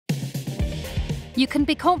You can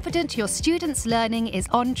be confident your students' learning is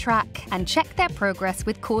on track and check their progress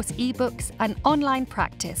with course ebooks and online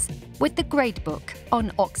practice with the Gradebook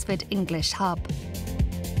on Oxford English Hub.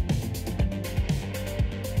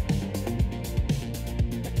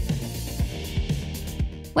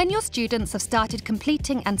 When your students have started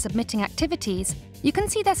completing and submitting activities, you can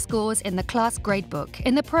see their scores in the class Gradebook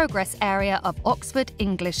in the Progress area of Oxford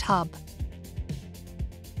English Hub.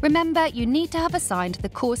 Remember, you need to have assigned the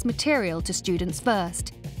course material to students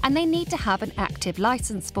first, and they need to have an active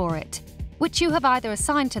licence for it, which you have either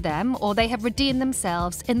assigned to them or they have redeemed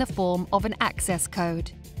themselves in the form of an access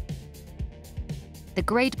code. The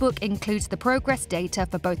Gradebook includes the progress data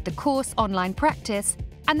for both the course online practice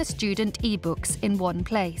and the student ebooks in one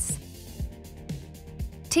place.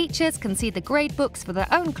 Teachers can see the Gradebooks for their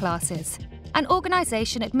own classes, and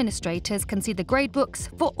organisation administrators can see the Gradebooks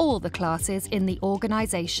for all the classes in the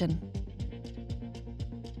organisation.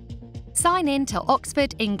 Sign in to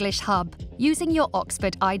Oxford English Hub using your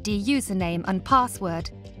Oxford ID username and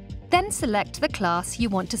password. Then select the class you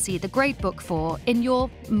want to see the Gradebook for in your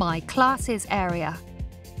My Classes area.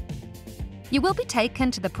 You will be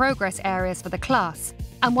taken to the progress areas for the class,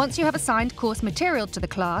 and once you have assigned course material to the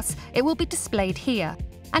class, it will be displayed here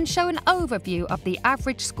and show an overview of the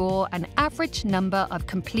average score and average number of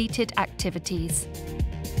completed activities.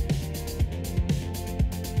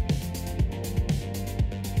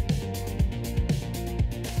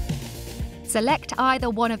 Select either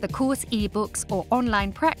one of the course ebooks or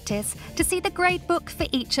online practice to see the Gradebook for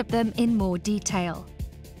each of them in more detail.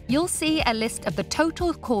 You'll see a list of the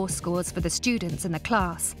total course scores for the students in the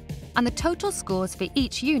class, and the total scores for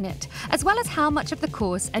each unit, as well as how much of the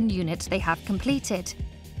course and unit they have completed.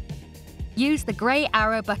 Use the grey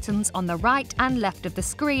arrow buttons on the right and left of the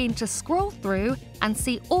screen to scroll through and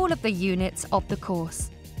see all of the units of the course.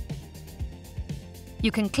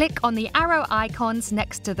 You can click on the arrow icons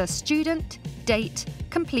next to the student, date,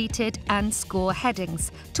 completed and score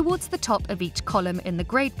headings towards the top of each column in the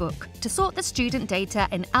Gradebook to sort the student data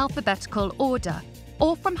in alphabetical order,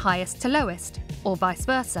 or from highest to lowest, or vice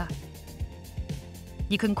versa.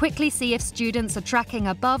 You can quickly see if students are tracking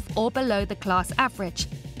above or below the class average,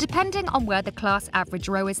 depending on where the class average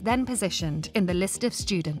row is then positioned in the list of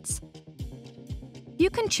students. You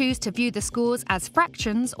can choose to view the scores as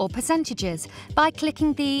fractions or percentages by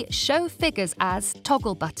clicking the Show Figures As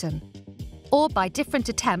toggle button, or by different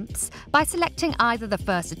attempts by selecting either the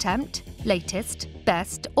first attempt, latest,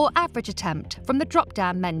 best or average attempt from the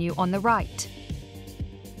drop-down menu on the right.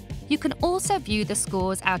 You can also view the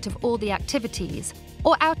scores out of all the activities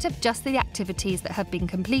or out of just the activities that have been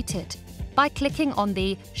completed by clicking on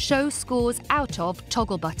the Show Scores Out Of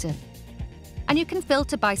toggle button. And you can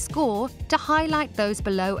filter by score to highlight those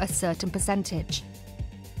below a certain percentage.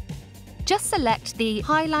 Just select the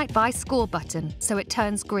Highlight by Score button so it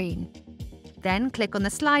turns green. Then click on the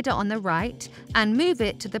slider on the right and move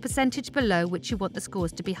it to the percentage below which you want the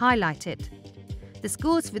scores to be highlighted. The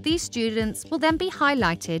scores for these students will then be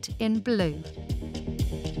highlighted in blue.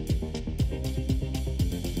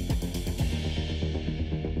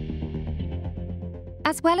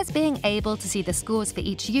 As well as being able to see the scores for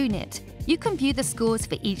each unit, you can view the scores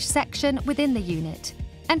for each section within the unit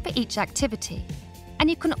and for each activity. And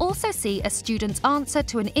you can also see a student's answer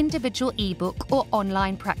to an individual ebook or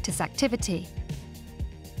online practice activity.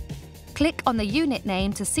 Click on the unit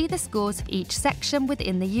name to see the scores for each section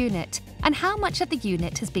within the unit and how much of the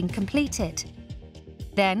unit has been completed.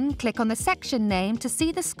 Then click on the section name to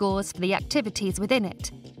see the scores for the activities within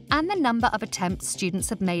it and the number of attempts students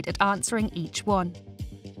have made at answering each one.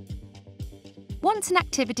 Once an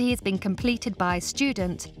activity has been completed by a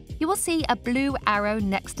student, you will see a blue arrow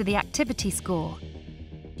next to the activity score.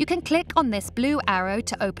 You can click on this blue arrow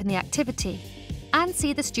to open the activity and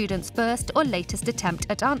see the student's first or latest attempt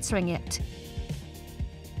at answering it.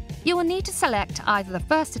 You will need to select either the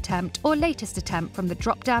first attempt or latest attempt from the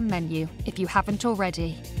drop-down menu if you haven't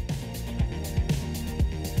already.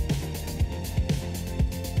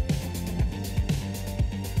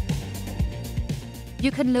 You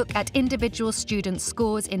can look at individual students'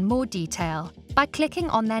 scores in more detail by clicking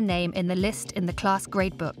on their name in the list in the class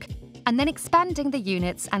Gradebook, and then expanding the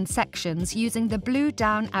units and sections using the blue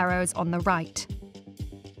down arrows on the right.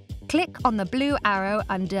 Click on the blue arrow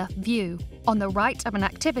under View on the right of an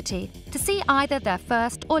activity to see either their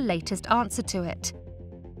first or latest answer to it.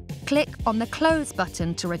 Click on the Close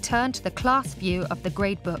button to return to the class view of the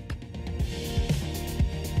Gradebook.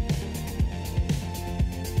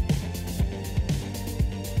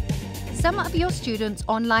 Some of your students'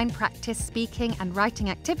 online practice speaking and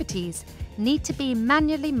writing activities need to be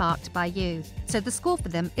manually marked by you, so the score for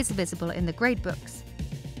them is visible in the gradebooks.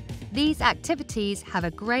 These activities have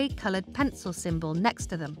a grey-coloured pencil symbol next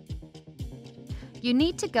to them. You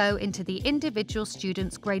need to go into the individual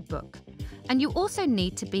student's gradebook, and you also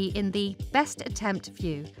need to be in the Best Attempt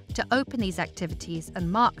view to open these activities and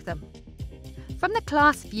mark them. From the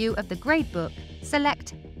class view of the gradebook,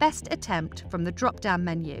 select Best Attempt from the drop-down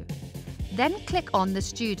menu. Then click on the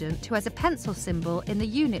student who has a pencil symbol in the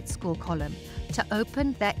unit score column to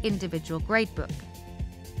open their individual gradebook.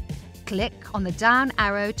 Click on the down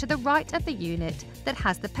arrow to the right of the unit that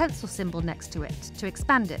has the pencil symbol next to it to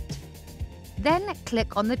expand it. Then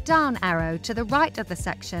click on the down arrow to the right of the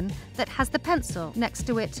section that has the pencil next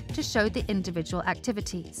to it to show the individual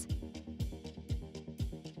activities.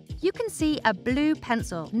 You can see a blue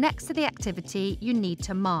pencil next to the activity you need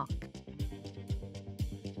to mark.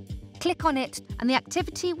 Click on it and the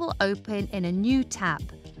activity will open in a new tab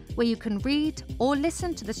where you can read or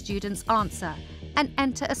listen to the student's answer and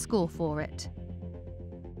enter a score for it.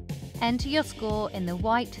 Enter your score in the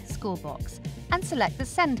white score box and select the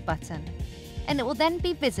Send button, and it will then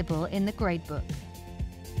be visible in the gradebook.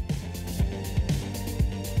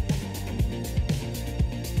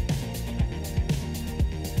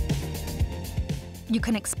 You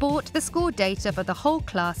can export the score data for the whole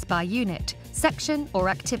class by unit, section or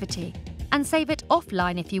activity, and save it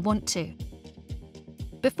offline if you want to.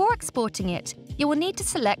 Before exporting it, you will need to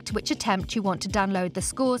select which attempt you want to download the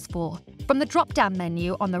scores for from the drop-down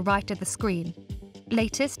menu on the right of the screen: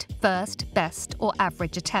 Latest, First, Best or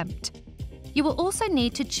Average Attempt. You will also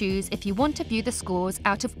need to choose if you want to view the scores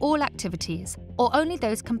out of all activities, or only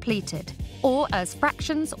those completed, or as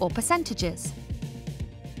fractions or percentages.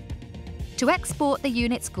 To export the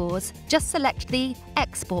unit scores, just select the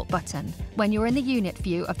Export button when you're in the unit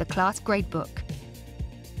view of the class gradebook.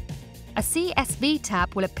 A CSV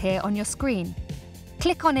tab will appear on your screen.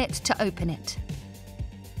 Click on it to open it.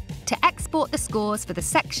 To export the scores for the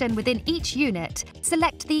section within each unit,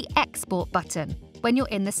 select the Export button when you're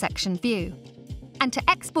in the section view. And to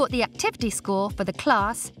export the activity score for the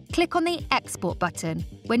class, click on the Export button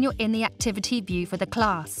when you're in the activity view for the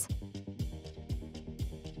class.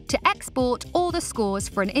 To export all the scores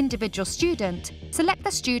for an individual student, select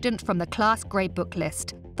the student from the class gradebook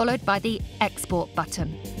list, followed by the Export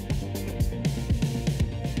button.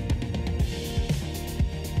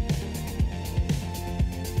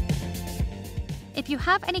 If you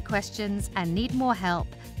have any questions and need more help,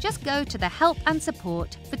 just go to the Help and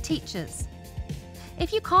Support for Teachers.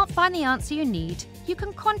 If you can't find the answer you need, you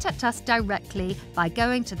can contact us directly by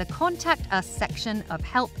going to the Contact Us section of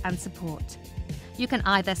Help and Support. You can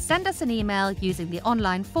either send us an email using the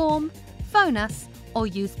online form, phone us, or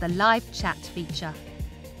use the live chat feature.